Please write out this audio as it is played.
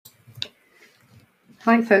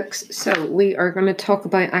Hi folks, so we are going to talk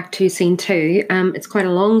about Act 2, Scene 2. It's quite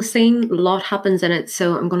a long scene, a lot happens in it,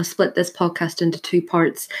 so I'm going to split this podcast into two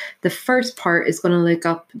parts. The first part is going to look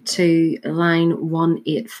up to line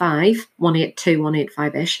 185, 182,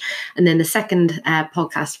 185-ish, and then the second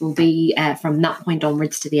podcast will be from that point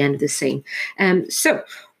onwards to the end of the scene. So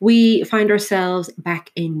we find ourselves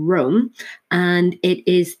back in Rome, and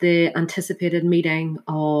it is the anticipated meeting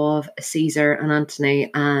of Caesar and Antony,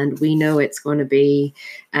 and we know it's going to be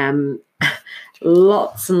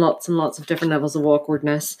lots and lots and lots of different levels of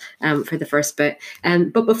awkwardness for the first bit.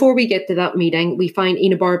 But before we get to that meeting, we find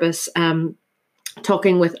Enobarbus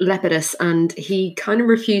talking with Lepidus, and he kind of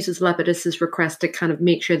refuses Lepidus's request to kind of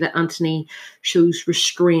make sure that Antony shows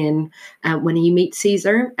restraint when he meets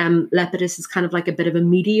Caesar. Lepidus is kind of like a bit of a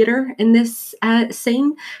mediator in this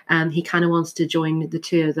scene. He kind of wants to join the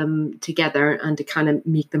two of them together and to kind of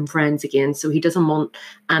make them friends again. So he doesn't want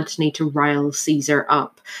Antony to rile Caesar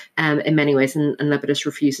up in many ways, and Lepidus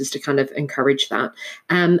refuses to kind of encourage that.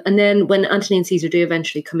 And then when Antony and Caesar do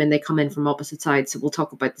eventually come in, they come in from opposite sides. So we'll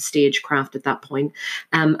talk about the stagecraft at that point.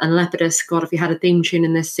 And Lepidus, God, if he had a theme tune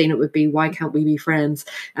in this scene, it would be "Why Can't We Be Friends?"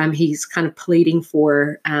 He's kind of pleading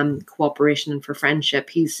for cooperation and for friendship.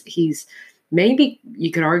 He's maybe,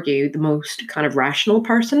 you could argue, the most kind of rational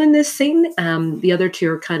person in this scene. The other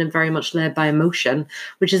two are kind of very much led by emotion,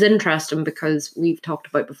 which is interesting because we've talked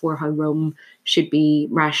about before how Rome should be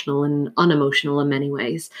rational and unemotional in many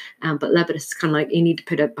ways. But Lepidus is kind of like, you need to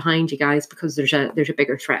put it behind you guys because there's a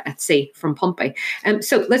bigger threat at sea from Pompey.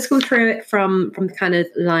 So let's go through it from kind of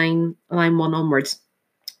line one onwards.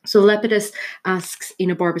 So Lepidus asks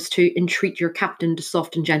Enobarbus to entreat your captain to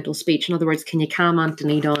soft and gentle speech. In other words, can you calm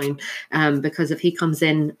Antony down? Because if he comes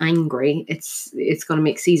in angry, it's going to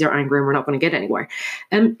make Caesar angry and we're not going to get anywhere.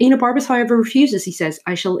 Enobarbus, however, refuses. He says,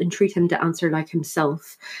 I shall entreat him to answer like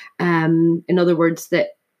himself. In other words,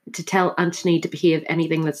 that to tell Antony to behave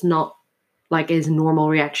anything that's not like his normal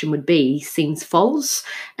reaction would be seems false.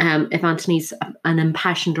 If Antony's an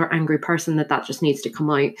impassioned or angry person, that just needs to come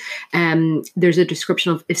out. There's a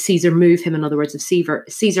description of if Caesar move him, in other words, if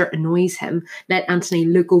Caesar annoys him, let Antony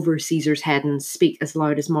look over Caesar's head and speak as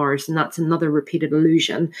loud as Mars. And that's another repeated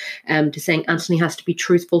allusion to saying Antony has to be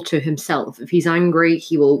truthful to himself. If he's angry,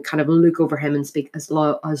 he will kind of look over him and speak as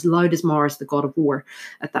loud as Mars, the god of war,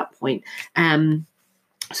 at that point.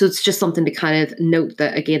 So it's just something to kind of note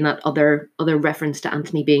that, again, that other reference to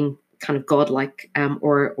Antony being kind of godlike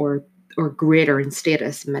or greater in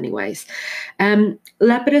status in many ways.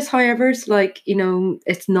 Lepidus, however, is like,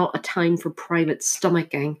 it's not a time for private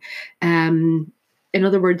stomaching. In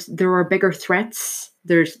other words, there are bigger threats.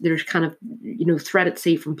 There's kind of, threat at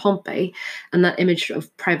sea from Pompey, and that image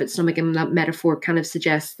of private stomaching, that metaphor kind of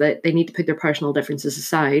suggests that they need to put their personal differences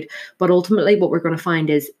aside. But ultimately what we're going to find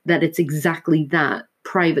is that it's exactly that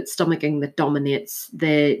private stomaching that dominates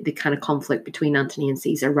the kind of conflict between Antony and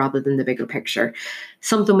Caesar rather than the bigger picture.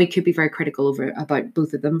 Something we could be very critical about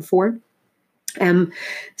both of them for.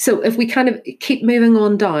 So if we kind of keep moving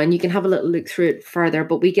on down, you can have a little look through it further,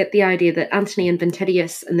 but we get the idea that Antony and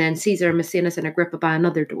Ventidius and then Caesar, Maecenas and Agrippa by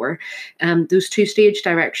another door, those two stage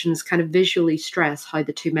directions kind of visually stress how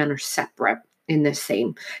the two men are separate in this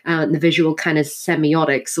scene. The visual kind of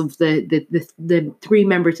semiotics of the three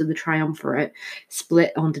members of the triumvirate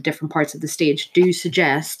split onto different parts of the stage do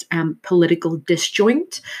suggest political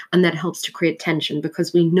disjoint, and that helps to create tension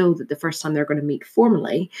because we know that the first time they're going to meet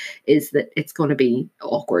formally is that it's going to be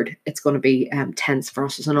awkward. It's going to be tense for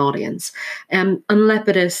us as an audience. And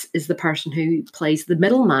Lepidus is the person who plays the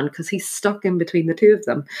middleman because he's stuck in between the two of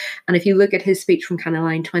them. And if you look at his speech from kind of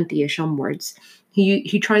line 20-ish onwards,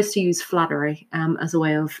 he tries to use flattery as a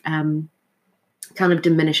way of kind of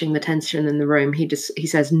diminishing the tension in the room. He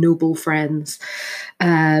says noble friends,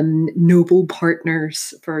 noble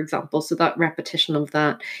partners, for example. So that repetition of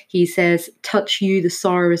that. He says, touch you the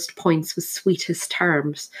sorest points with sweetest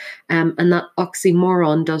terms. And that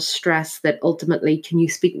oxymoron does stress that ultimately, can you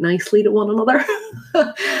speak nicely to one another?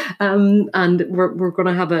 And we're going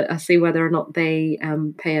to have a see whether or not they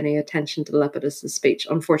pay any attention to Lepidus' speech.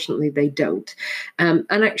 Unfortunately, they don't. And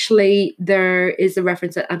actually, there is a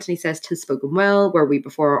reference that Antony says, "'Tis spoken well, were we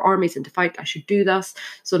before our armies and to fight, I should do thus."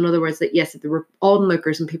 So in other words, that yes, if there were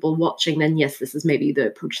onlookers and people watching, then yes, this is maybe the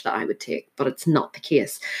approach that I would take, but it's not the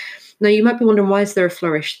case. Now, you might be wondering, why is there a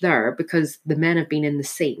flourish there? Because the men have been in the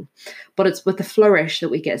scene. But it's with the flourish that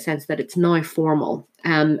we get a sense that it's now formal,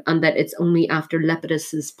 and that it's only after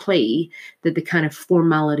Lepidus's plea that the kind of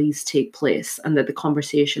formalities take place and that the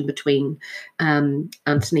conversation between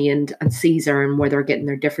Antony and Caesar and where they're getting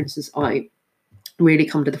their differences out really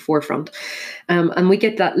come to the forefront. And we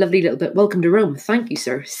get that lovely little bit, "Welcome to Rome. Thank you,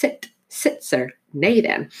 sir. Sit, sir." nay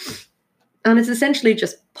then. And it's essentially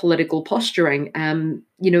just political posturing.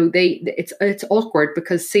 It's awkward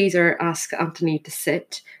because Caesar asks Antony to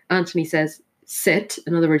sit. Antony says, sit.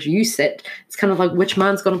 In other words, you sit. It's kind of like which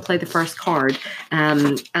man's going to play the first card,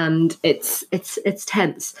 and it's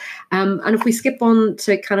tense. And if we skip on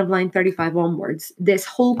to kind of line 35 onwards, this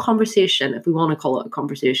whole conversation, if we want to call it a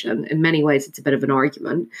conversation, in many ways it's a bit of an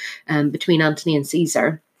argument between Antony and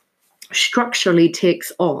Caesar, structurally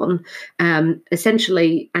takes on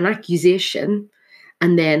essentially an accusation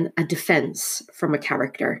and then a defense from a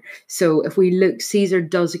character. So if we look, Caesar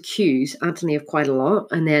does accuse Antony of quite a lot,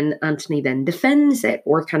 and then Antony then defends it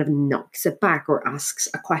or kind of knocks it back or asks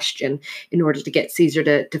a question in order to get Caesar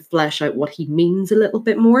to flesh out what he means a little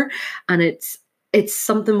bit more. And it's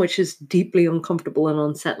something which is deeply uncomfortable and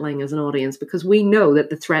unsettling as an audience, because we know that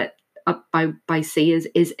the threat up by sea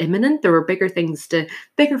is imminent. There are bigger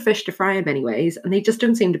fish to fry in many ways, and they just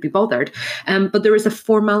don't seem to be bothered. But there is a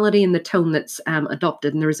formality in the tone that's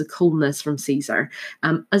adopted, and there is a coolness from Caesar,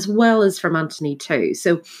 as well as from Antony too.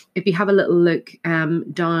 So if you have a little look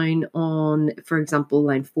down on, for example,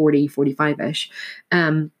 line 40, 45-ish,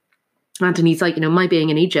 Antony's like, my being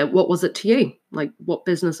in Egypt, what was it to you? Like, what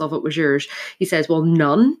business of it was yours? He says, well,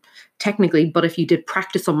 none, technically, but if you did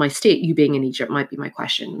practice on my state, you being in Egypt might be my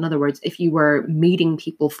question. In other words, if you were meeting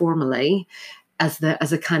people formally as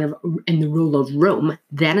a kind of in the role of Rome,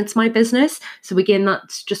 then it's my business. So again,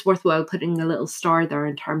 that's just worthwhile putting a little star there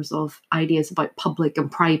in terms of ideas about public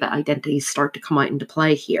and private identities start to come out into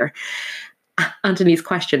play here. Antony's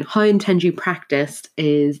question, how intend you practiced,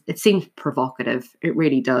 it seems provocative. It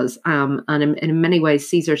really does. And in many ways,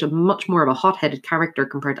 Caesar's a much more of a hot-headed character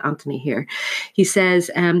compared to Antony here. He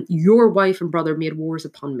says, your wife and brother made wars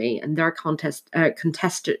upon me, and their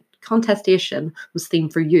contestation was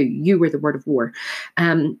themed for you. You were the word of war.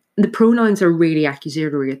 The pronouns are really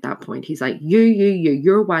accusatory at that point. He's like, you,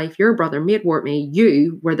 your wife, your brother made war at me.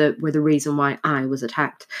 You were the reason why I was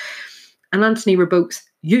attacked. And Antony rebukes,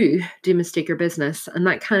 you do mistake your business. And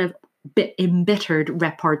that kind of bit embittered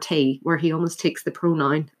repartee where he almost takes the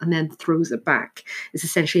pronoun and then throws it back is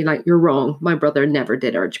essentially like, you're wrong. My brother never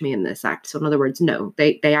did urge me in this act. So in other words, no,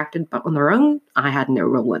 they acted on their own. I had no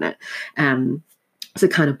role in it. So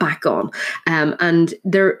kind of back on. And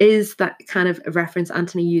there is that kind of reference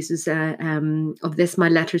Antony uses of this, my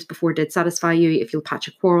letters before did satisfy you. If you'll patch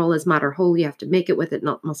a quarrel as matter whole, you have to make it with it,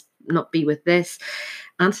 must not be with this.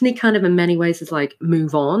 Antony kind of in many ways is like,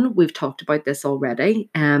 move on. We've talked about this already.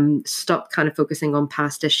 Stop kind of focusing on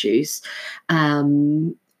past issues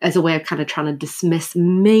as a way of kind of trying to dismiss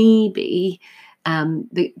maybe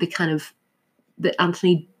the kind of that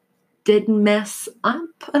Antony did mess up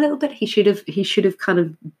a little bit. He should have kind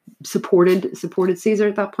of supported Caesar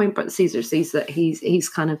at that point, but Caesar sees that he's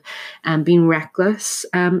kind of being reckless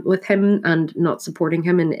with him and not supporting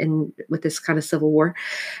him in with this kind of civil war.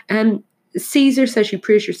 Caesar says you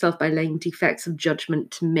praise yourself by laying defects of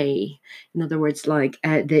judgment to me. In other words, like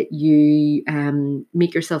that you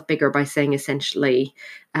make yourself bigger by saying essentially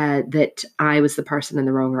that I was the person in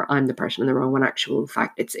the wrong or I'm the person in the wrong, when actual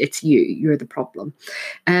fact it's you. You're the problem.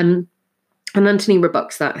 And Antony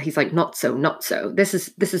rebukes that. He's like, not so, not so. This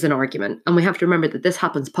is an argument. And we have to remember that this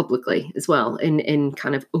happens publicly as well in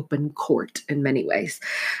kind of open court in many ways.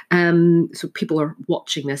 So people are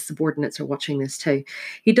watching this, subordinates are watching this too.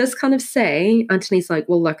 He does kind of say, Antony's like,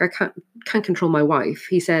 well, look, I can't control my wife.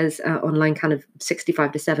 He says on line kind of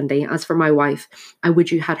 65 to 70, as for my wife, I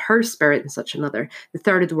would you had her spirit and such another. The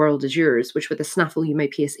third of the world is yours, which with a snaffle you may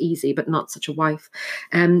pierce easy, but not such a wife.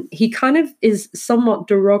 He kind of is somewhat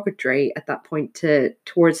derogatory at that point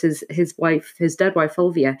towards his wife, his dead wife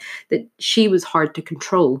Fulvia, that she was hard to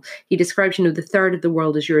control. He describes, the third of the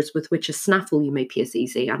world is yours, with which a snaffle you may pierce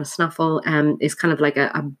easy. And a snaffle is kind of like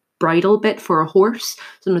a bridle bit for a horse.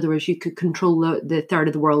 So in other words, you could control the third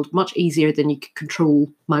of the world much easier than you could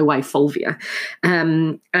control my wife Fulvia.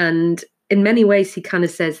 And in many ways, he kind of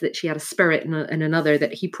says that she had a spirit in another,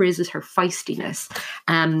 that he praises her feistiness.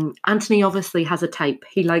 Antony obviously has a type.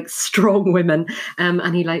 He likes strong women,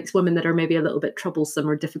 and he likes women that are maybe a little bit troublesome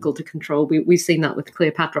or difficult to control. We've seen that with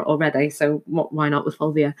Cleopatra already, so why not with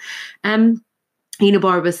Fulvia?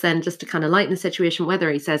 Enobarbus then, just to kind of lighten the situation, whether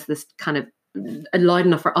he says this kind of loud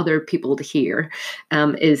enough for other people to hear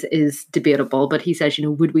is debatable, but he says,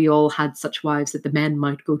 would we all had such wives that the men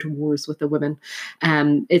might go to wars with the women?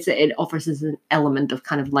 It offers us an element of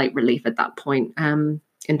kind of light relief at that point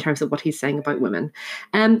in terms of what he's saying about women.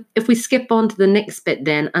 If we skip on to the next bit,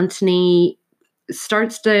 then Antony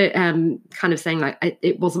starts to kind of saying like,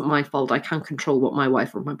 it wasn't my fault. I can't control what my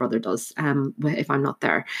wife or my brother does if I'm not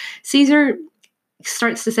there. Caesar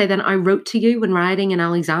starts to say, then I wrote to you when riding in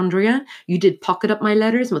Alexandria. You did pocket up my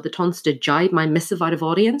letters and with the taunts did jibe my missive out of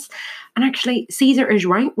audience. And actually, Caesar is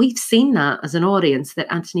right. We've seen that as an audience,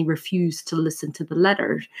 that Antony refused to listen to the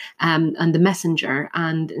letter and the messenger,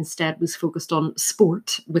 and instead was focused on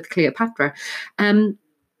sport with Cleopatra.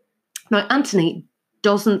 Now, Antony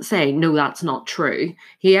doesn't say, no, that's not true.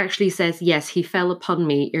 He actually says, yes, he fell upon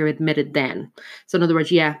me ere admitted then. So in other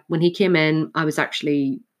words, yeah, when he came in, I was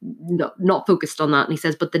actually not focused on that. And he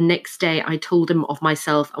says, but the next day I told him of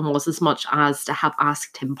myself and was as much as to have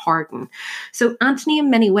asked him pardon. So Antony, in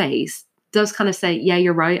many ways, does kind of say, yeah,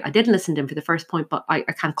 you're right. I didn't listen to him for the first point, but I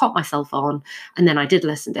kind of caught myself on, and then I did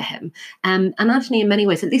listen to him. And Antony, in many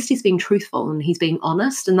ways, at least he's being truthful and he's being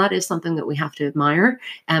honest, and that is something that we have to admire.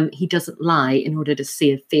 He doesn't lie in order to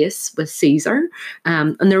save face with Caesar.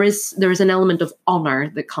 And there is an element of honor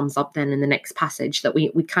that comes up then in the next passage that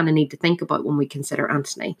we kind of need to think about when we consider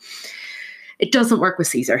Antony. It doesn't work with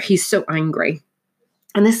Caesar. He's so angry.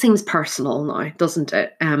 And this seems personal now, doesn't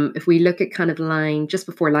it? If we look at kind of just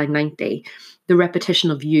before line 90, the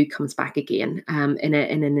repetition of you comes back again in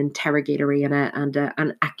an interrogatory and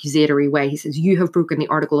an accusatory way. He says, you have broken the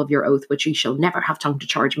article of your oath, which you shall never have tongue to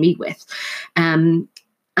charge me with.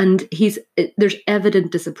 And there's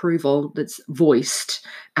evident disapproval that's voiced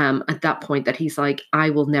at that point, that he's like, I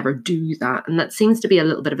will never do that. And that seems to be a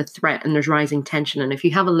little bit of a threat, and there's rising tension. And if you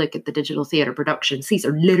have a look at the digital theatre production,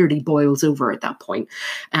 Caesar literally boils over at that point.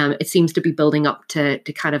 It seems to be building up to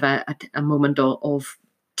kind of a moment of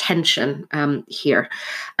tension here.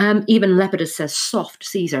 Even Lepidus says, soft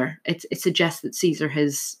Caesar. It suggests that Caesar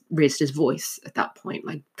has raised his voice at that point,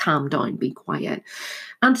 like, calm down, be quiet.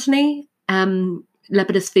 Antony,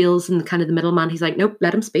 Lepidus feels in kind of the middleman. He's like, nope,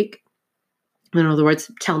 let him speak. In other words,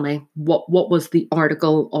 tell me, what was the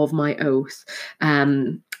article of my oath?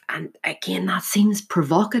 And again, that seems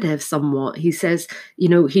provocative somewhat. He says,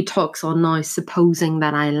 he talks on now, supposing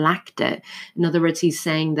that I lacked it. In other words, he's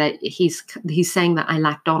saying that he's saying that I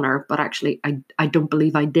lacked honor, but actually I don't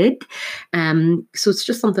believe I did. So it's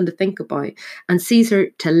just something to think about. And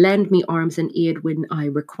Caesar, to lend me arms and aid when I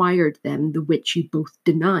required them, the which you both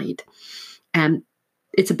denied.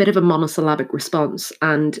 It's a bit of a monosyllabic response,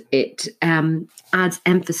 and it adds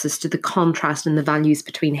emphasis to the contrast in the values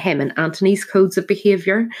between him and Antony's codes of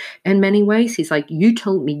behavior in many ways. He's like, you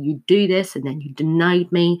told me you'd do this and then you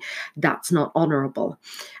denied me. That's not honorable.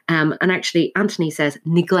 And actually, Antony says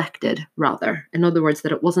neglected, rather. In other words,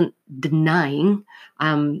 that it wasn't denying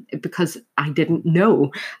because I didn't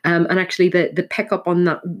know. And actually, the pickup on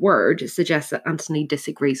that word suggests that Antony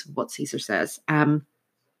disagrees with what Caesar says. And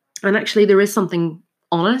actually, there is something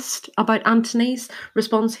honest about Antony's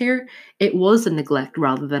response here. It was a neglect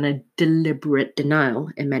rather than a deliberate denial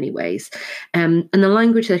in many ways. And the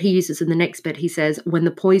language that he uses in the next bit, he says, when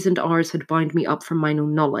the poisoned hours had bound me up from mine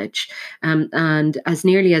own knowledge, and as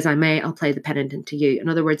nearly as I may, I'll play the penitent to you. In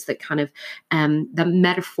other words, that kind of the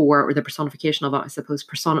metaphor or the personification of it, I suppose,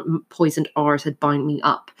 poisoned hours had bound me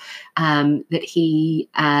up, that he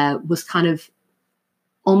was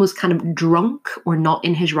almost kind of drunk or not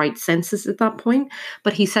in his right senses at that point.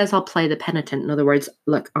 But he says, I'll play the penitent. In other words,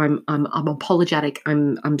 look, I'm apologetic.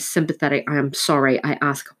 I'm sympathetic. I am sorry. I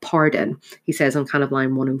ask pardon. He says on kind of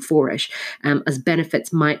line 104-ish, as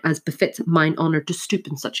befits mine honor to stoop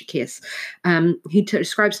in such a case. He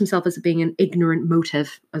describes himself as being an ignorant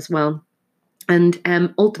motive as well. And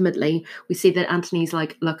ultimately, we see that Antony's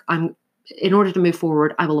like, look, in order to move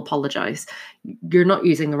forward, I will apologize. You're not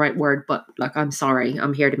using the right word, but like, I'm sorry.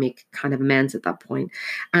 I'm here to make kind of amends at that point.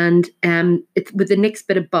 And it's with the next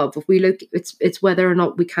bit above, if we look, it's whether or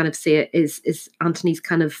not we kind of see it is Antony's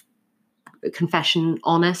kind of confession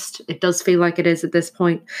honest. It does feel like it is at this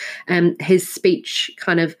point. His speech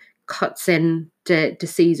kind of cuts in to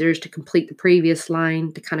Caesar's to complete the previous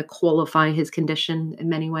line, to kind of qualify his condition in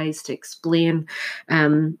many ways, to explain.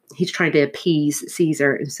 He's trying to appease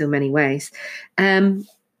Caesar in so many ways.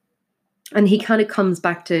 And he kind of comes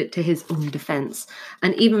back to his own defense.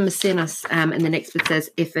 And even Maecenas in the next bit says,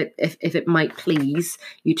 if it might please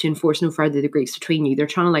you to enforce no further the Greeks between you. They're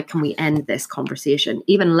trying to like, can we end this conversation?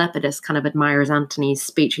 Even Lepidus kind of admires Antony's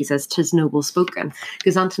speech. He says, 'tis noble spoken,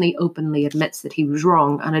 because Antony openly admits that he was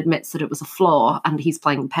wrong and admits that it was a flaw, and he's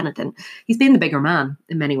playing penitent. He's being the bigger man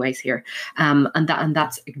in many ways here. And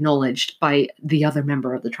that's acknowledged by the other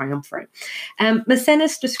member of the triumvirate.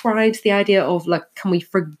 Maecenas describes the idea of like, can we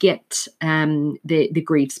forget the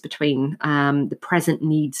griefs between. The present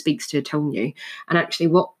need speaks to atone you. And actually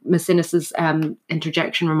what Maecenas'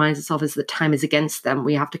 interjection reminds us of is that time is against them.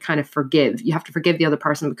 We have to kind of forgive. You have to forgive the other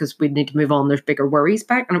person because we need to move on. There's bigger worries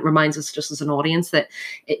back. And it reminds us just as an audience that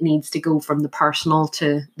it needs to go from the personal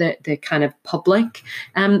to the kind of public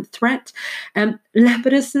threat.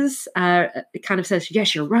 Lepidus kind of says,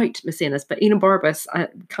 yes, you're right, Maecenas, but Enobarbus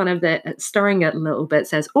kind of stirring it a little bit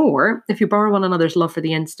says, or if you borrow one another's love for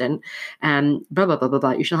the instant, blah, blah, blah, blah,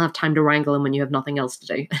 blah, you shall have time to wrangle him when you have nothing else to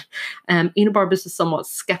do. Enobarbus is somewhat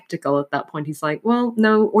skeptical at that point. He's like, well,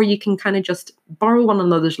 no, or you can kind of just borrow one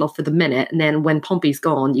another's love for the minute, and then when Pompey's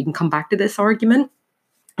gone, you can come back to this argument.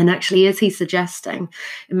 And actually, is he suggesting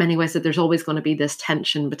in many ways that there's always going to be this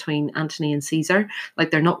tension between Antony and Caesar? Like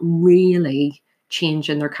they're not really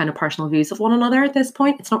changing their kind of personal views of one another at this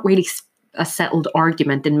point. It's not really a settled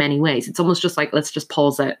argument in many ways. It's almost just like, let's just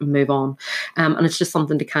pause it and move on. And it's just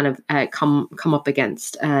something to kind of come up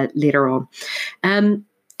against later on.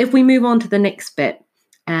 If we move on to the next bit,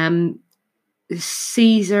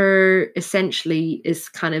 Caesar essentially is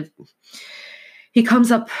kind of, he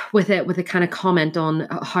comes up with a kind of comment on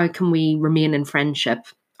how can we remain in friendship,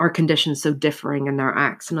 our conditions so differing in their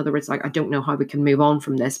acts. In other words, like, I don't know how we can move on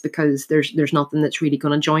from this because there's nothing that's really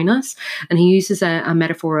going to join us. And he uses a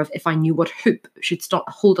metaphor of, if I knew what hoop should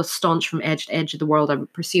hold us staunch from edge to edge of the world, I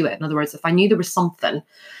would pursue it. In other words, if I knew there was something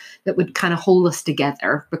that would kind of hold us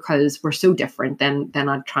together because we're so different, then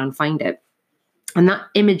I'd try and find it. And that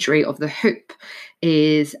imagery of the hoop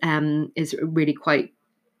is really quite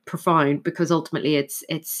profound, because ultimately it's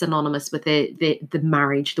synonymous with the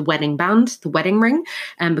marriage, the wedding band, the wedding ring,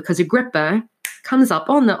 and because Agrippa comes up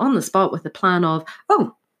on the spot with the plan of,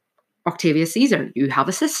 oh, Octavius Caesar, you have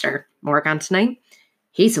a sister, Mark Antony,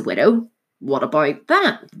 he's a widow. What about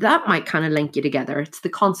that? That might kind of link you together. It's the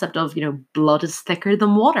concept of, blood is thicker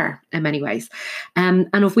than water in many ways. And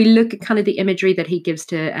if we look at kind of the imagery that he gives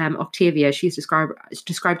to Octavia, she's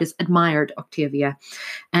described as admired Octavia.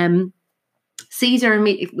 Caesar,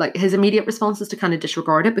 his immediate response is to kind of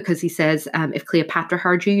disregard it, because he says, if Cleopatra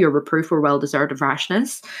heard you, your reproof were well-deserved of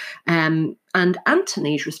rashness. And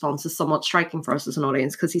Antony's response is somewhat striking for us as an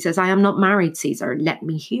audience, because he says, I am not married, Caesar, let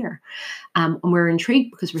me hear. And we're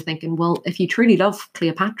intrigued because we're thinking, well, if you truly love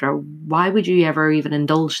Cleopatra, why would you ever even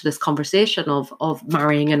indulge this conversation of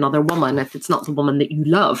marrying another woman if it's not the woman that you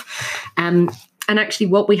love? And actually,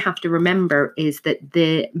 what we have to remember is that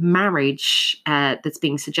the marriage that's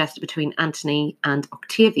being suggested between Antony and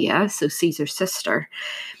Octavia, so Caesar's sister,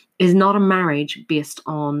 is not a marriage based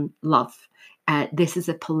on love. This is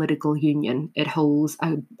a political union. It holds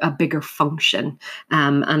a bigger function,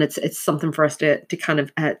 and it's something for us to kind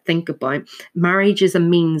of think about. Marriage is a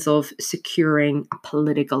means of securing a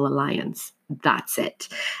political alliance. That's it.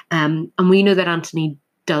 And we know that Antony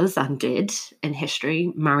does and did in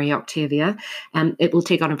history marry Octavia. It will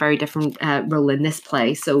take on a very different role in this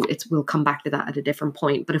play, so we'll come back to that at a different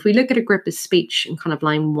point. But if we look at Agrippa's speech in kind of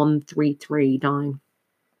line 133 down,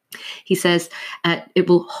 he says, it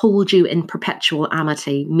will hold you in perpetual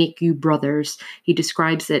amity, make you brothers. He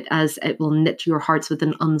describes it as it will knit your hearts with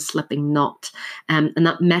an unslipping knot. And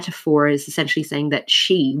that metaphor is essentially saying that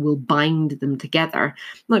she will bind them together.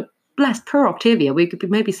 Look, bless poor Octavia. We could be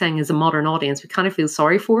maybe saying, as a modern audience, we kind of feel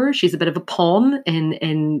sorry for her. She's a bit of a pawn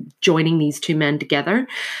in joining these two men together.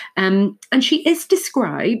 And she is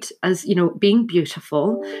described as, being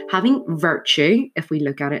beautiful, having virtue, if we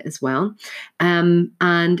look at it as well,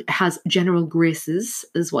 and has general graces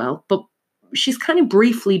as well. But she's kind of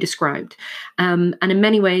briefly described. And in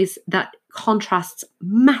many ways, that contrasts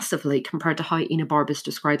massively compared to how Enobarbus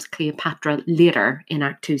describes Cleopatra later in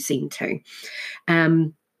Act 2, Scene 2.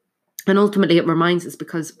 And ultimately it reminds us,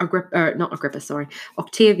 because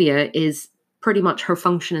Octavia is pretty much, her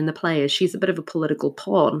function in the play is she's a bit of a political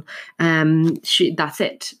pawn. That's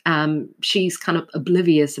it. She's kind of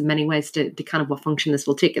oblivious in many ways to kind of what function this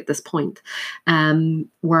will take at this point.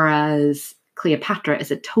 Whereas Cleopatra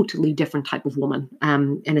is a totally different type of woman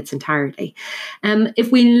in its entirety.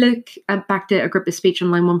 If we look back to Agrippa's speech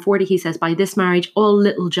on line 140, he says, by this marriage, all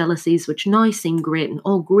little jealousies which now seem great and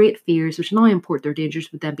all great fears which now import their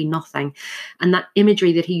dangers would then be nothing. And that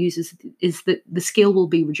imagery that he uses is that the scale will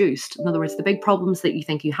be reduced. In other words, the big problems that you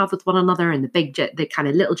think you have with one another and the kind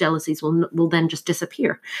of little jealousies will then just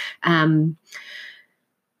disappear. Antony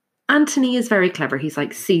is very clever. He's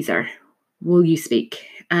like, Caesar, will you speak?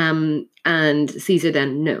 And Caesar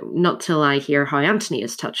then, no, not till I hear how Antony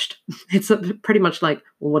is touched. It's pretty much like,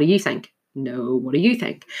 well, what do you think? No, what do you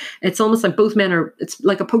think? It's almost like both men are, it's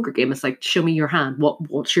like a poker game. It's like, show me your hand.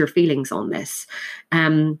 What's your feelings on this?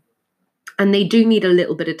 And they do need a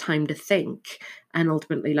little bit of time to think. and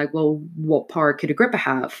ultimately like, well, what power could Agrippa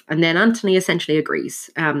have? And then Antony essentially agrees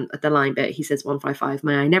at the line bit. He says 155,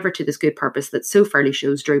 may I never to this good purpose that so fairly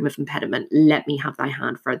shows dream of impediment, let me have thy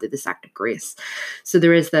hand further this act of grace. So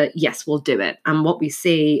there is the, yes, we'll do it. And what we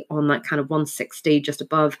see on that kind of 160 just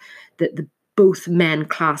above, the both men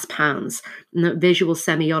clasp hands, and that visual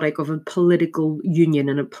semiotic of a political union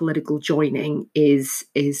and a political joining is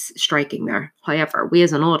striking there. However, we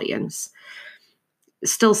as an audience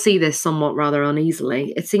still see this somewhat rather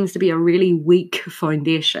uneasily. It seems to be a really weak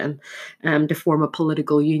foundation to form a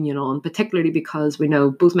political union on, particularly because we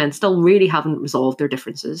know both men still really haven't resolved their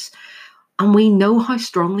differences. And we know how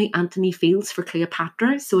strongly Antony feels for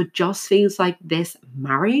Cleopatra. So it just feels like this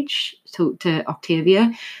marriage to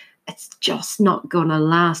Octavia, it's just not going to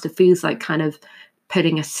last. It feels like kind of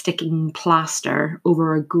putting a sticking plaster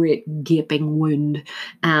over a great gaping wound.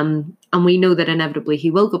 And we know that inevitably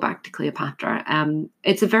he will go back to Cleopatra.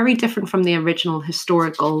 It's a very different from the original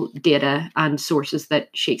historical data and sources that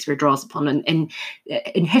Shakespeare draws upon. And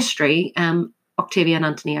in history, Octavia and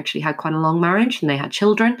Antony actually had quite a long marriage and they had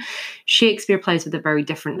children. Shakespeare plays with it very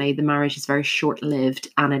differently. The marriage is very short-lived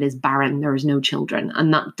and it is barren. There is no children.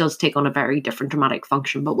 And that does take on a very different dramatic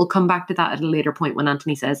function. But we'll come back to that at a later point when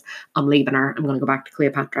Antony says, I'm leaving her. I'm going to go back to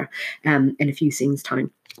Cleopatra in a few scenes' time.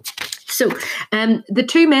 So the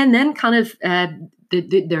two men then kind of,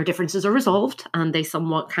 their differences are resolved and they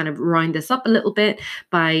somewhat kind of round this up a little bit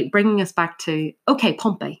by bringing us back to, okay,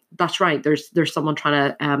 Pompey, that's right, there's someone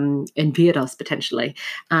trying to invade us potentially.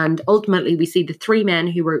 And ultimately we see the three men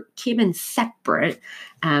who came in separate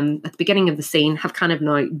at the beginning of the scene have kind of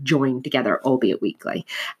now joined together, albeit weakly.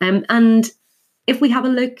 And if we have a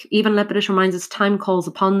look, even Lepidus reminds us, time calls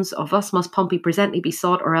upon of us, must Pompey presently be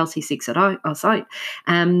sought, or else he seeks us out.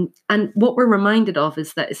 And what we're reminded of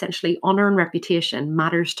is that essentially honour and reputation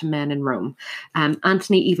matters to men in Rome.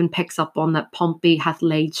 Antony even picks up on that Pompey hath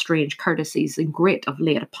laid strange courtesies and great of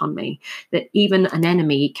late upon me, that even an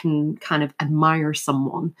enemy can kind of admire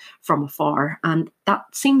someone from afar. And that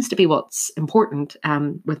seems to be what's important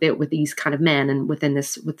with these kind of men and within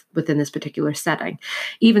this particular setting.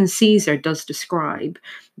 Even Caesar does describe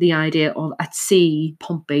the idea of at sea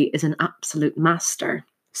Pompey is an absolute master.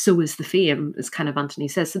 So is the fame, as kind of Antony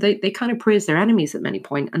says. So they kind of praise their enemies at many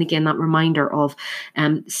points. And again, that reminder of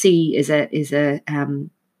sea is a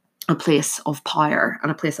place of power and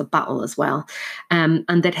a place of battle as well, and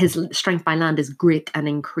that his strength by land is great and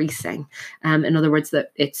increasing. In other words,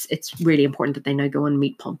 that it's really important that they now go and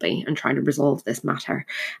meet Pompey and try to resolve this matter.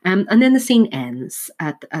 And then the scene ends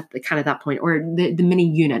at the kind of that point, or the mini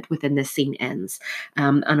unit within this scene ends,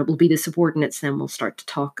 and it will be the subordinates then will start to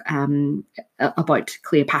talk about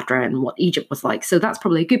Cleopatra and what Egypt was like. So that's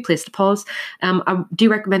probably a good place to pause. I do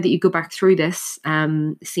recommend that you go back through this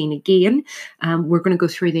scene again. We're going to go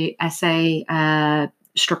through the essay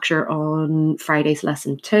structure on Friday's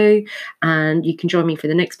lesson 2, and you can join me for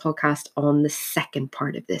the next podcast on the second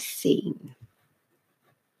part of this scene.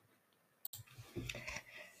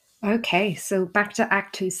 Okay, so back to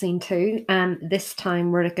Act 2, Scene 2. This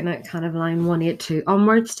time we're looking at kind of line 182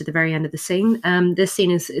 onwards to the very end of the scene. This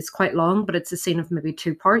scene is quite long, but it's a scene of maybe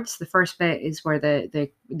 2 parts. The first bit is where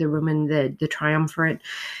the Roman, the triumvirate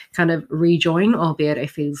kind of rejoin, albeit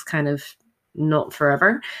it feels kind of not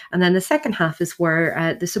forever. And then the second half is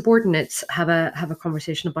where the subordinates have a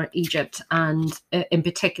conversation about Egypt, and in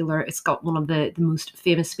particular it's got one of the most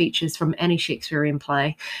famous speeches from any Shakespearean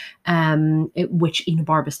play, which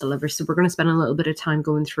Enobarbus delivers. So we're going to spend a little bit of time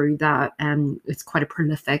going through that. It's quite a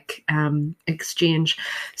prolific exchange.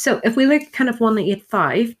 So if we look kind of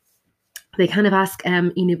 185, they kind of ask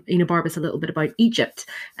Enobarbus a little bit about Egypt,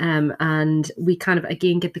 and we kind of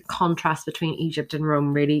again get the contrast between Egypt and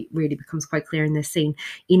Rome really becomes quite clear in this scene.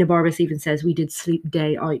 Enobarbus even says, we did sleep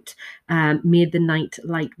day out, made the night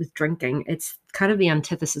light with drinking. It's kind of the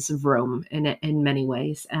antithesis of Rome in many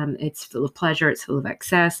ways. It's full of pleasure, it's full of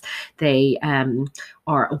excess. They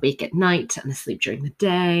are awake at night and asleep during the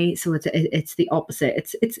day. So it's the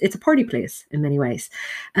opposite. It's a party place in many ways.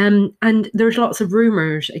 And there's lots of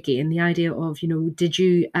rumors, again, the idea of, did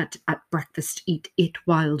you at breakfast eat 8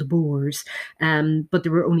 wild boars, but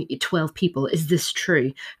there were only 12 people. Is this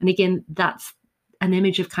true? And again, that's an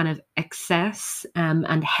image of kind of excess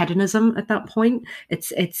and hedonism at that point.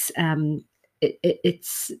 It's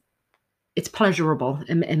pleasurable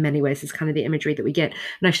in many ways, is kind of the imagery that we get.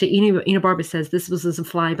 And actually, Enobarbus says this was as a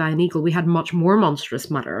fly by an eagle. We had much more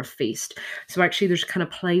monstrous matter of feast. So actually, there's kind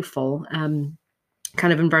of playful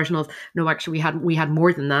kind of inversion of, no, actually we had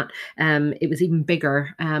more than that. It was even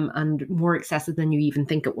bigger, and more excessive than you even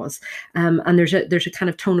think it was. And there's a kind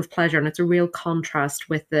of tone of pleasure, and it's a real contrast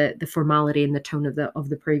with the formality and the tone of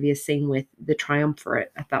the previous scene with the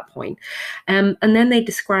triumvirate at that point. And then they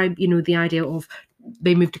describe, the idea of,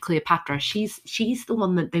 they move to Cleopatra. She's the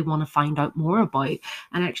one that they want to find out more about.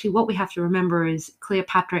 And actually, what we have to remember is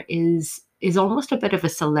Cleopatra is almost a bit of a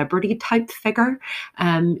celebrity type figure.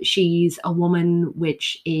 She's a woman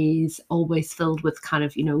which is always filled with kind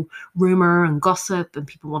of, rumor and gossip, and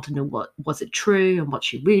people want to know what was it true and what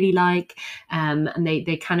she really like. And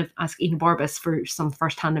they kind of ask Enobarbus for some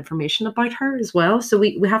firsthand information about her as well. So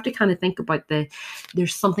we have to kind of think about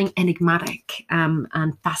there's something enigmatic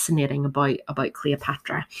and fascinating about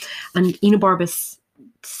Cleopatra. And Enobarbus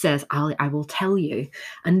says, I will tell you.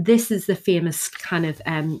 And this is the famous kind of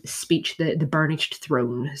speech, the burnished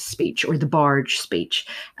throne speech, or the barge speech.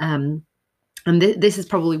 And this is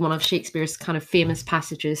probably one of Shakespeare's kind of famous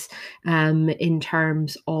passages in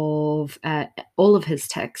terms of all of his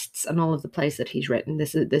texts and all of the plays that he's written.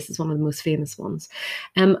 This is one of the most famous ones.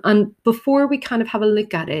 And before we kind of have a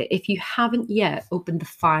look at it, if you haven't yet opened the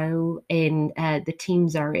file in the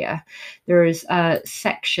Teams area, there is a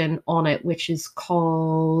section on it which is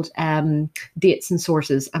called Dates and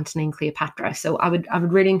Sources, Antony and Cleopatra. So I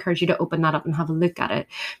would really encourage you to open that up and have a look at it,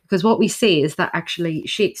 because what we see is that actually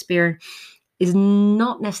Shakespeare is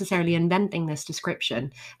not necessarily inventing this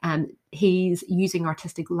description. He's using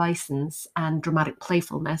artistic license and dramatic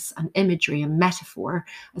playfulness and imagery and metaphor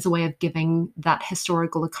as a way of giving that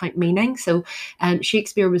historical account meaning. So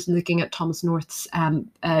Shakespeare was looking at Thomas North's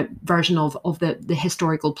version of the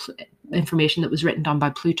historical information that was written down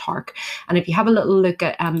by Plutarch. And if you have a little look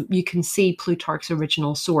at, you can see Plutarch's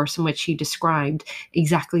original source in which he described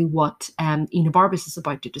exactly what Enobarbus is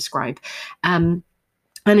about to describe.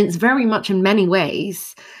 And it's very much, in many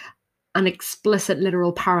ways, an explicit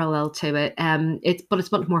literal parallel to it. But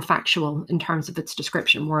it's much more factual in terms of its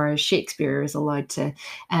description, whereas Shakespeare is allowed to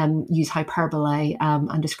use hyperbole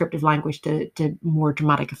and descriptive language to more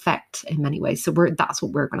dramatic effect in many ways. So that's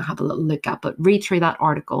what we're going to have a little look at. But read through that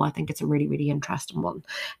article. I think it's a really, really interesting one.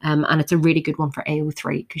 And it's a really good one for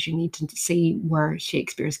AO3, because you need to see where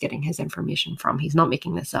Shakespeare is getting his information from. He's not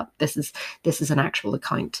making this up. This is an actual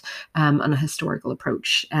account and a historical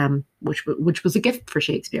approach, which was a gift for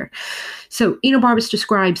Shakespeare. So Enobarbus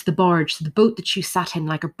describes the barge, so the boat that you sat in,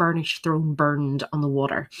 like a burnished throne burned on the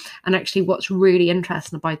water. And actually what's really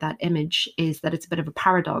interesting about that image is that it's a bit of a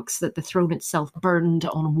paradox, that the throne itself burned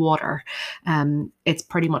on water. It's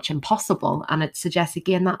pretty much impossible. And it suggests,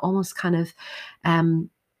 again, that almost kind of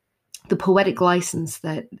the poetic license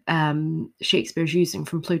that Shakespeare's using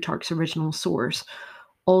from Plutarch's original source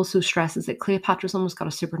also stresses that Cleopatra's almost got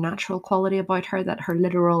a supernatural quality about her, that her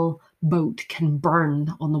literal boat can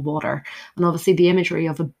burn on the water. And obviously the imagery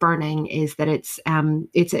of it burning is that it's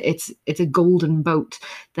a golden boat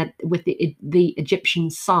that, with the Egyptian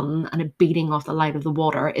sun and it beating off the light of the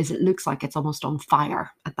water, it looks like it's almost on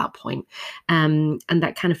fire at that point. And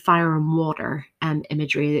that kind of fire and water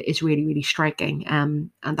imagery is really, really striking. And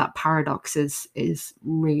that paradox is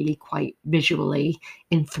really quite visually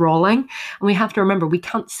enthralling. And we have to remember, we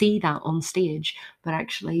can't see that on stage, but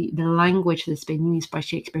actually the language that's been used by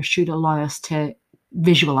Shakespeare should allow us to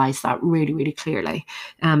visualize that really, really clearly.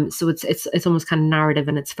 So it's almost kind of narrative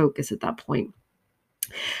in its focus at that point.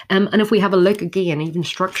 And if we have a look again, even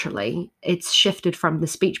structurally, it's shifted from the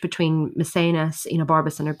speech between Maecenas,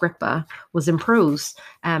 Enobarbus, and Agrippa was in prose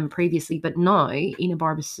previously, but now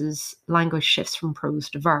Enobarbus's language shifts from prose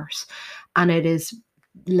to verse, and it is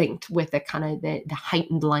linked with the kind of the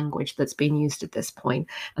heightened language that's being used at this point,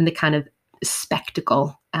 and the kind of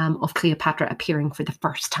spectacle of Cleopatra appearing for the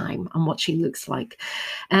first time and what she looks like.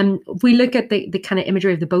 If we look at the kind of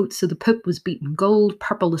imagery of the boat, so the poop was beaten gold,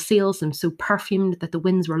 purple the sails, and so perfumed that the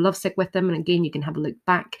winds were lovesick with them. And again, you can have a look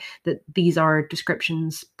back that these are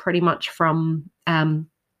descriptions pretty much from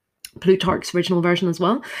Plutarch's original version as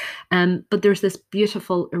well. But there's this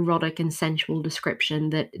beautiful erotic and sensual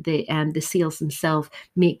description that the sails themselves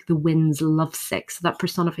make the winds lovesick. So that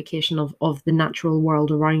personification of the natural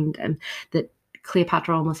world around them, that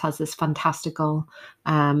Cleopatra almost has this fantastical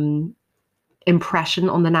impression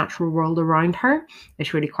on the natural world around her.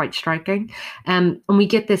 It's really quite striking. And we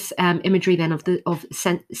get this imagery then of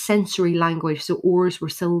sensory language. So oars were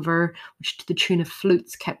silver, which to the tune of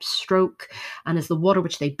flutes kept stroke, and as the water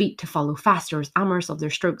which they beat to follow faster as amors of their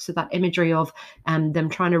strokes. So that imagery of them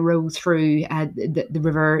trying to row through the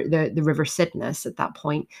river Cydnus at that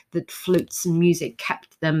point, that flutes and music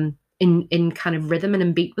kept them in kind of rhythm and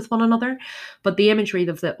in beat with one another, but the imagery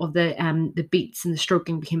of the beats and the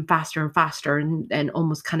stroking became faster and faster, and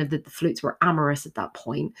almost kind of the flutes were amorous at that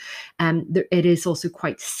point. It is also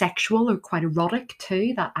quite sexual or quite erotic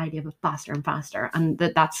too, that idea of faster and faster, and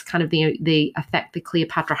that's kind of the effect that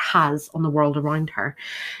Cleopatra has on the world around her.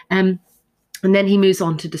 And then he moves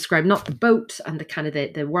on to describe not the boat and the kind of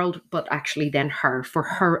the world, but actually then her, for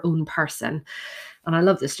her own person. And I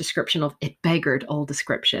love this description of it beggared all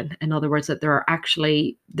description. In other words, that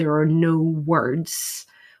there are no words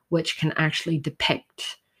which can actually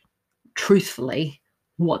depict truthfully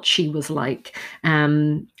what she was like,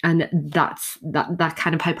 and that's that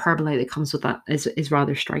kind of hyperbole that comes with that is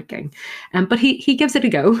rather striking. But he gives it a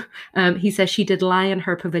go. He says she did lie in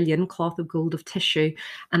her pavilion, cloth of gold of tissue,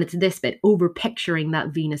 and it's this bit over picturing that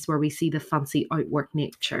Venus where we see the fancy outwork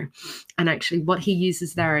nature. And actually what he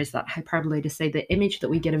uses there is that hyperbole to say the image that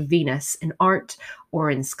we get of Venus in art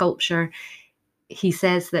or in sculpture. He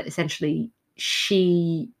says that essentially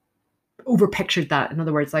she overpictured that. In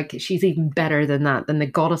other words, like she's even better than that, than the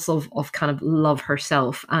goddess of kind of love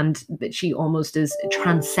herself, and that she almost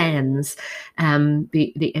transcends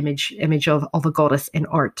the image of a goddess in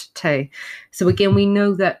art too. So again, we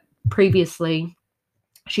know that previously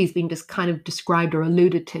she's been just kind of described or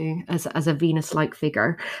alluded to as a Venus-like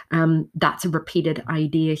figure. That's a repeated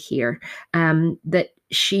idea here, that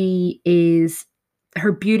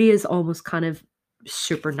her beauty is almost kind of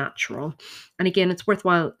supernatural. And again, it's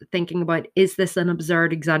worthwhile thinking about, is this an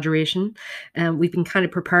absurd exaggeration? We've been kind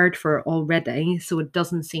of prepared for it already, so it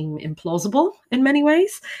doesn't seem implausible in many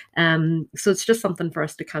ways. So it's just something for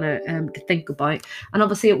us to kind of to think about. And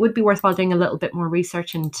obviously it would be worthwhile doing a little bit more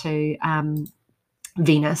research into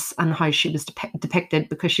Venus and how she was depicted,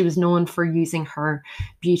 because she was known for using her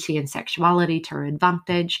beauty and sexuality to her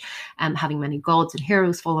advantage, having many gods and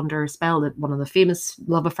heroes fall under her spell. That one of the famous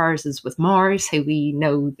love affairs is with Mars, who we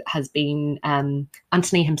know has been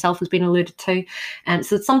Antony himself has been alluded to, and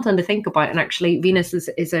so it's something to think about. And actually Venus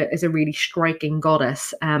is a really striking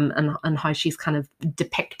goddess, and how she's kind of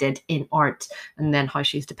depicted in art, and then how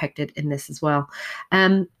she's depicted in this as well.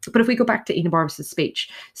 But if we go back to Enobarbus' speech,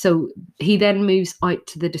 so he then moves out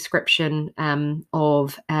to the description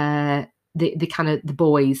of the kind of the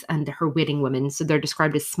boys and her waiting women. So they're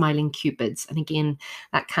described as smiling cupids, and again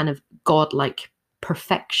that kind of godlike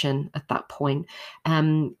perfection at that point.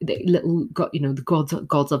 The little god, the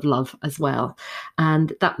gods of love as well,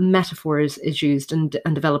 and that metaphor is used and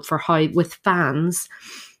developed for how with fans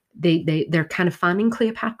they're kind of fanning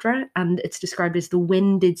Cleopatra, and it's described as the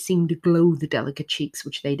wind did seem to glow the delicate cheeks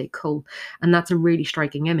which they did cool. And that's a really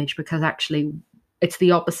striking image, because actually it's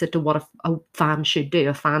the opposite to what a fan should do.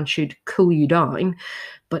 A fan should cool you down,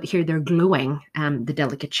 but here they're glowing the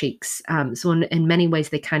delicate cheeks. So in many ways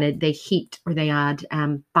they heat, or they add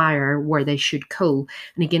fire where they should cool.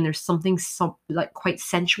 And again, there's something like quite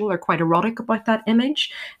sensual or quite erotic about that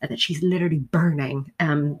image, that she's literally burning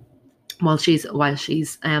while she's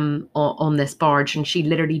on this barge, and she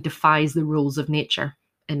literally defies the rules of nature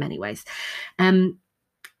in many ways. And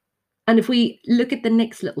if we look at the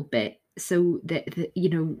next little bit, so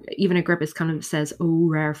even Agrippus kind of says, "Oh,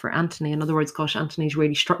 rare for Antony." In other words, gosh, Antony's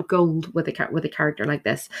really struck gold with a character like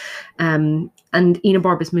this. And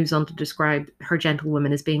Enobarbus moves on to describe her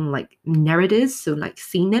gentlewomen as being like Nereids, so like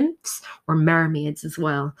sea nymphs or mermaids as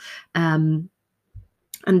well. And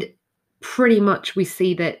pretty much we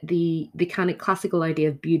see that the kind of classical idea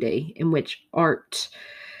of beauty, in which art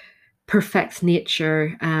perfects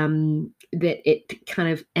nature, that it kind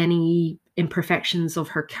of any imperfections of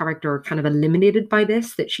her character are kind of eliminated by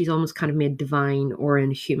this, that she's almost kind of made divine or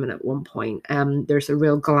inhuman at one point. There's a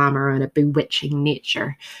real glamour and a bewitching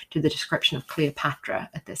nature to the description of Cleopatra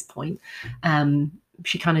at this point.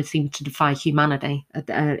 She kind of seems to defy humanity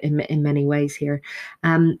in many ways here.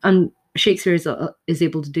 And Shakespeare is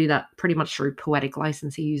able to do that pretty much through poetic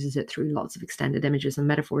license. He uses it through lots of extended images and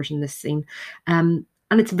metaphors in this scene. And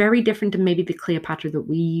it's very different to maybe the Cleopatra that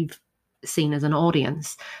we've seen as an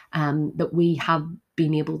audience, that we have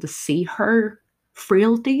been able to see her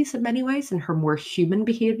frailties in many ways, and her more human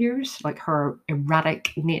behaviors, like her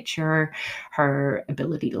erratic nature, her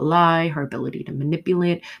ability to lie, her ability to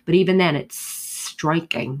manipulate. But even then, it's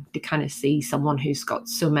striking to kind of see someone who's got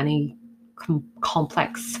so many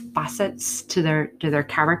complex facets to their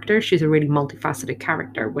character. She's a really multifaceted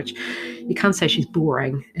character, which you can't say she's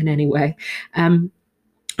boring in any way.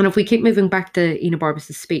 And if we keep moving back to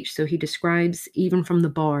Enobarbus' speech, so he describes, even from the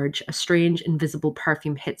barge, a strange invisible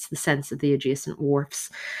perfume hits the sense of the adjacent wharfs.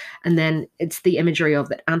 And then it's the imagery of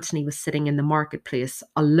that Antony was sitting in the marketplace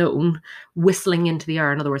alone, whistling into the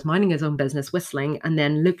air, in other words, minding his own business, whistling, and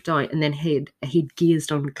then looked out, and then he'd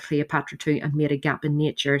gazed on Cleopatra too and made a gap in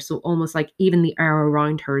nature. So almost like even the air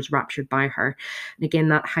around her is raptured by her. And again,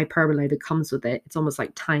 that hyperbole that comes with it, it's almost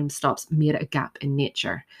like time stops, made a gap in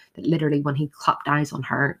nature. That literally when he clapped eyes on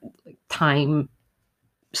her, time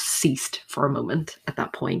ceased for a moment at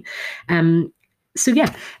that point. So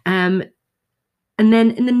yeah. And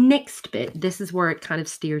then in the next bit, this is where it kind of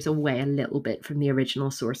steers away a little bit from the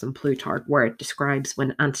original source in Plutarch, where it describes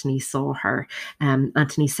when Antony saw her.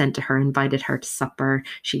 Antony sent to her, invited her to supper.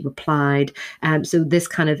 She replied. So this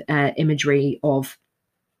kind of imagery of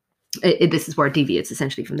this is where it deviates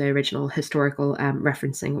essentially from the original historical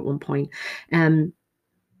referencing at one point.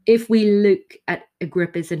 If we look at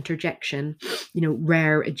Agrippa's interjection,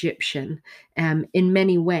 rare Egyptian, in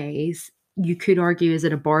many ways, you could argue, is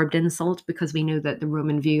it a barbed insult? Because we know that the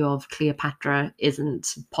Roman view of Cleopatra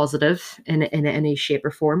isn't positive in any shape or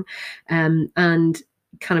form. And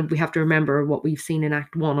kind of we have to remember what we've seen in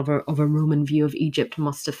Act 1 of a Roman view of Egypt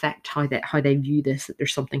must affect how they view this, that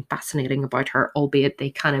there's something fascinating about her, albeit they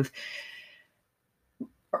kind of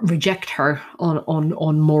reject her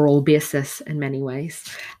on moral basis in many ways.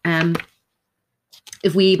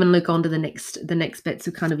 If we even look on to the next bit,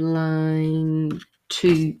 so kind of line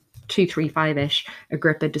 235-ish,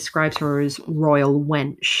 Agrippa describes her as royal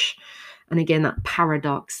wench. And again, that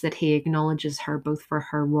paradox that he acknowledges her both for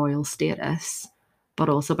her royal status, but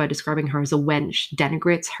also by describing her as a wench,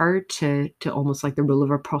 denigrates her to almost like the role of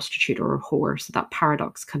a prostitute or a whore. So that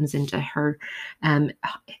paradox comes into her,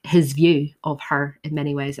 his view of her in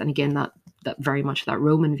many ways. And again, that very much that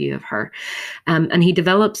Roman view of her. And he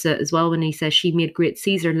develops it as well when he says, she made great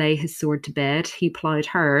Caesar lay his sword to bed. He plied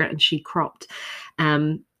her and she cropped.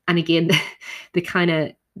 And again, the kind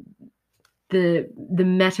of the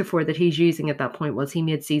metaphor that he's using at that point was he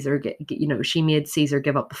made Caesar, she made Caesar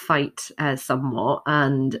give up the fight somewhat,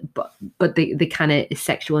 but the kind of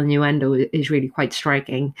sexual innuendo is really quite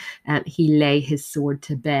striking. He lay his sword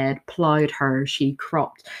to bed, plied her, she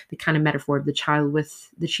cropped. The kind of metaphor of the child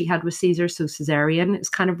that she had with Caesar, so Caesarion, is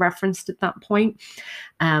kind of referenced at that point.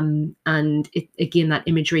 And again, that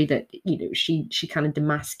imagery that she kind of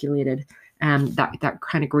demasculated. That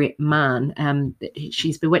kind of great man.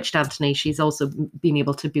 She's bewitched Antony. She's also been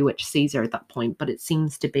able to bewitch Caesar at that point, but it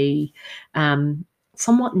seems to be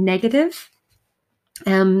somewhat negative.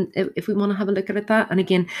 If we want to have a look at that, and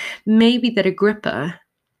again, maybe that Agrippa,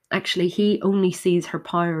 actually, he only sees her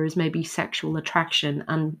power as maybe sexual attraction.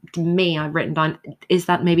 And to me, I've written down, is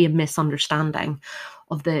that maybe a misunderstanding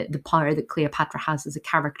of the power that Cleopatra has as a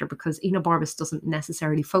character? Because Enobarbus doesn't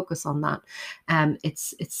necessarily focus on that.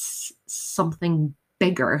 It's something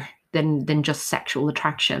bigger than just sexual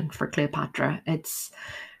attraction for Cleopatra. It's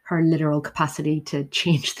her literal capacity to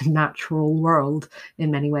change the natural world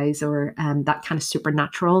in many ways, or that kind of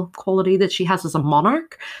supernatural quality that she has as a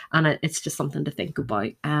monarch. And it's just something to think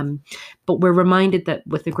about. But we're reminded that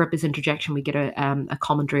with Agrippa's interjection, we get a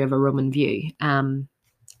commentary of a Roman view,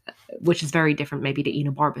 which is very different maybe to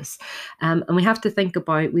Enobarbus. And we have to think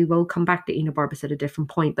about, we will come back to Enobarbus at a different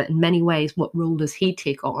point, but in many ways, what role does he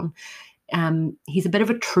take on? He's a bit of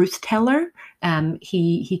a truth teller.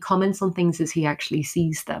 He comments on things as he actually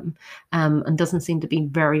sees them, and doesn't seem to be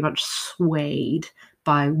very much swayed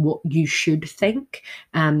by what you should think.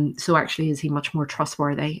 So actually, is he much more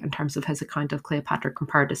trustworthy in terms of his account of Cleopatra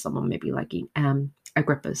compared to someone maybe like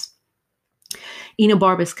Agrippa's?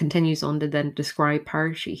 Enobarbus continues on to then describe her.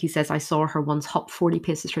 He says, I saw her once hop 40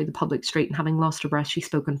 paces through the public street, and having lost her breath, she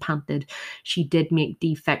spoke and panted. She did make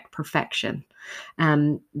defect perfection.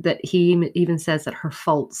 That he even says that her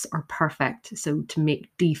faults are perfect. So to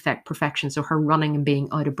make defect perfection, so her running and being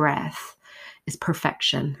out of breath is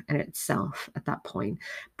perfection in itself at that point.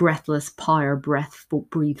 Breathless power,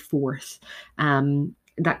 breathe forth.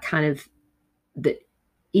 That kind of, that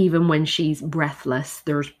even when she's breathless,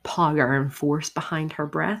 there's power and force behind her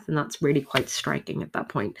breath, and that's really quite striking at that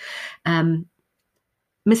point.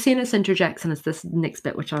 Maecenas interjects, and it's this next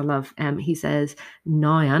bit which I love. He says,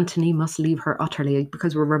 now Antony must leave her utterly,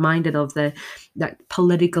 because we're reminded of that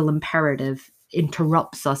political imperative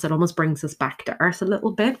interrupts us. It almost brings us back to earth a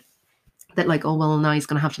little bit. That like, oh, well, now he's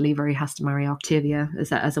going to have to leave her. He has to marry Octavia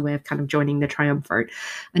as a way of kind of joining the triumvirate.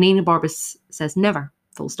 And Enobarbus says, never.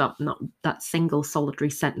 Full stop. Not that single solitary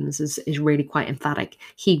sentence is really quite emphatic.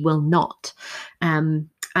 He will not, and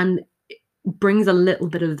brings a little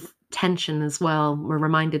bit of tension as well. We're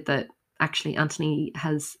reminded that actually Antony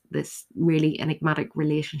has this really enigmatic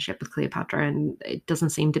relationship with Cleopatra, and it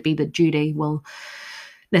doesn't seem to be that duty will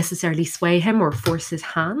necessarily sway him or force his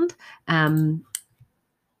hand.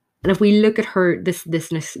 And if we look at her, this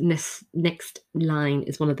next line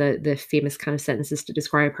is one of the famous kind of sentences to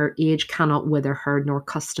describe her: age cannot wither her, nor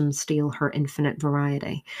custom steal her infinite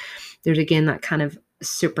variety. There's again that kind of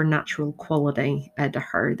supernatural quality to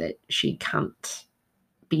her, that she can't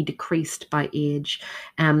be decreased by age.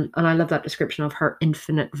 And I love that description of her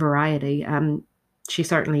infinite variety. She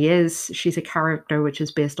certainly is. She's a character which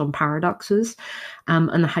is based on paradoxes,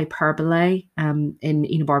 and the hyperbole in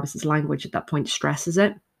Enobarbus's language at that point stresses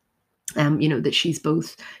it. That she's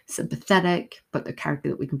both sympathetic, but the character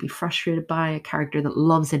that we can be frustrated by, a character that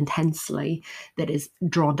loves intensely, that is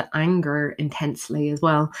drawn to anger intensely as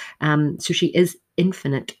well. So she is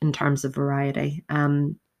infinite in terms of variety.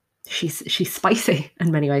 She's spicy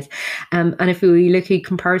in many ways. And if we look, he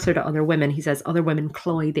compares her to other women. He says, other women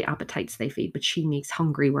cloy the appetites they feed, but she makes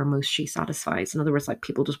hungry where most she satisfies. In other words, like,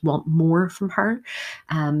 people just want more from her.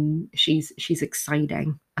 She's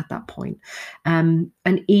exciting at that point. And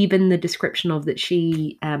even the description of that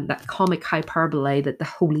she, that comic hyperbole that the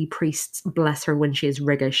holy priests bless her when she is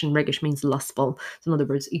riggish, and riggish means lustful. So in other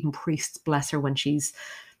words, even priests bless her when she's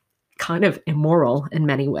kind of immoral in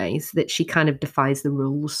many ways, that she kind of defies the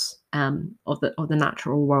rules of the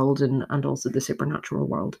natural world and also the supernatural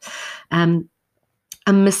world. And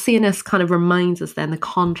Maecenas kind of reminds us then the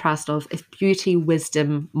contrast of, if beauty,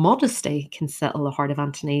 wisdom, modesty can settle the heart of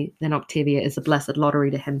Antony, then Octavia is a blessed lottery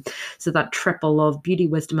to him. So that triple of beauty,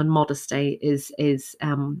 wisdom, and modesty is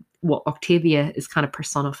what Octavia is kind of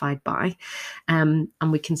personified by. And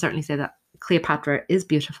we can certainly say that Cleopatra is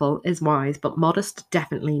beautiful, is wise, but modest,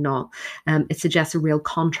 definitely not. It suggests a real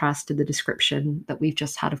contrast to the description that we've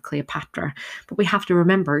just had of Cleopatra. But we have to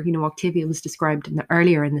remember, Octavia was described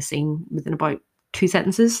earlier in the scene within about 2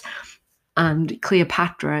 sentences, and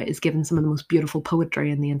Cleopatra is given some of the most beautiful poetry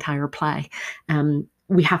in the entire play.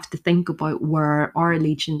 We have to think about where our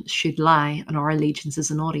allegiance should lie, and our allegiance as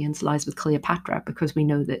an audience lies with Cleopatra, because we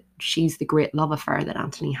know that she's the great love affair that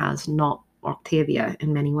Antony has, not Octavia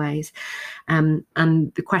in many ways. And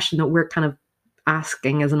the question that we're kind of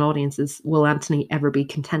asking as an audience is, will Antony ever be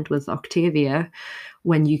content with Octavia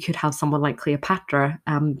when you could have someone like Cleopatra?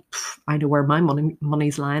 I know where my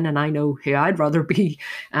money's lying, and I know who I'd rather be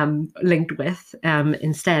linked with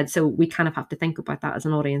instead. So we kind of have to think about that as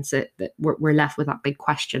an audience, that we're left with that big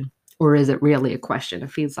question. Or is it really a question? It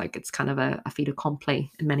feels like it's kind of a fait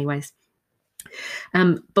accompli in many ways.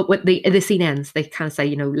 But what the scene ends, they kind of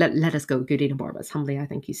say, let us go, good Enobarbus, humbly I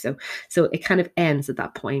thank you. So it kind of ends at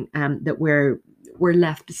that point, that we're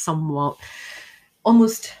left somewhat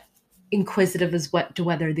almost inquisitive as to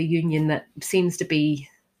whether the union that seems to be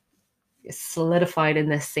solidified in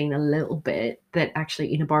this scene a little bit, that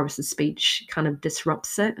actually Enobarbus' speech kind of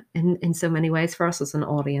disrupts it in so many ways for us as an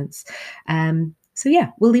audience. So yeah,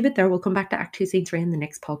 we'll leave it there. We'll come back to Act 2, Scene 3 in the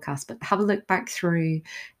next podcast, but have a look back through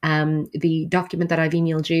the document that I've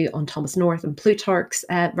emailed you on Thomas North and Plutarch's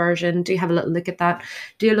version. Do have a little look at that.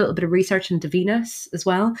 Do a little bit of research into Venus as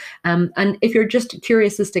well. And if you're just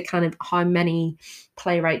curious as to kind of how many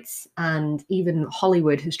playwrights and even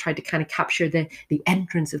Hollywood has tried to kind of capture the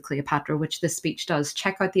entrance of Cleopatra, which this speech does,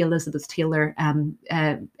 check out the Elizabeth Taylor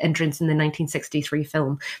entrance in the 1963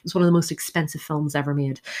 film. It was one of the most expensive films ever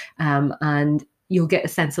made. And you'll get a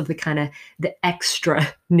sense of the kind of the extra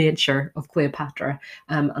nature of Cleopatra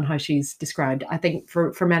and how she's described. I think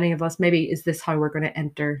for many of us, maybe is this how we're going to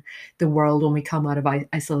enter the world when we come out of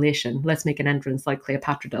isolation? Let's make an entrance like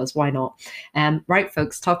Cleopatra does. Why not? Right,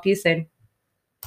 folks, talk to you soon.